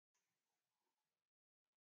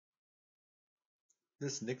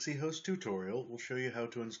This NixiHost tutorial will show you how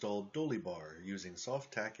to install Dolibarr using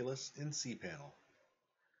Softaculous in cPanel.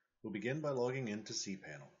 We'll begin by logging into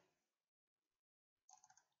cPanel.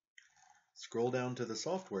 Scroll down to the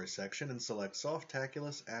Software section and select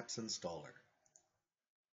Softaculous Apps Installer.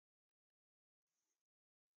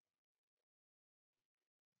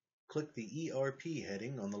 Click the ERP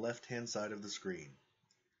heading on the left-hand side of the screen.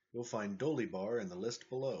 You'll find Dolibarr in the list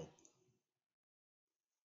below.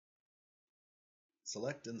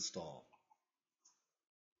 Select Install.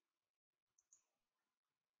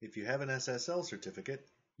 If you have an SSL certificate,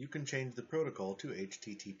 you can change the protocol to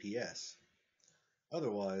HTTPS.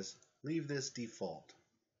 Otherwise, leave this default.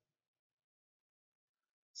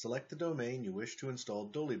 Select the domain you wish to install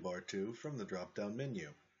Dolibarr to from the drop-down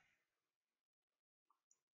menu.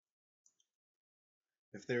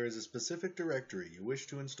 If there is a specific directory you wish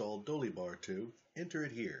to install Dolibarr to, enter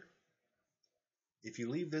it here. If you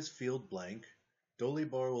leave this field blank,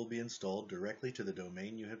 Dolibarr will be installed directly to the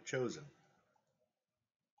domain you have chosen.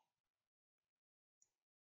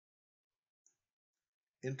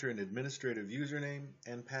 Enter an administrative username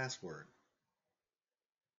and password.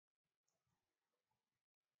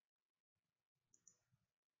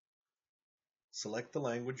 Select the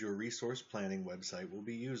language your resource planning website will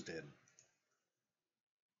be used in.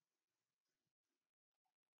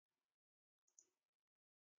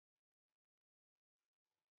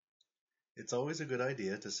 It's always a good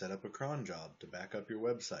idea to set up a cron job to back up your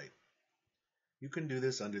website. You can do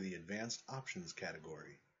this under the Advanced Options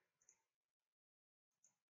category.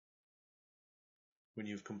 When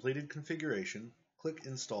you've completed configuration, click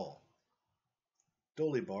Install.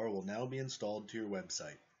 Dolibarr will now be installed to your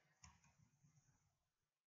website.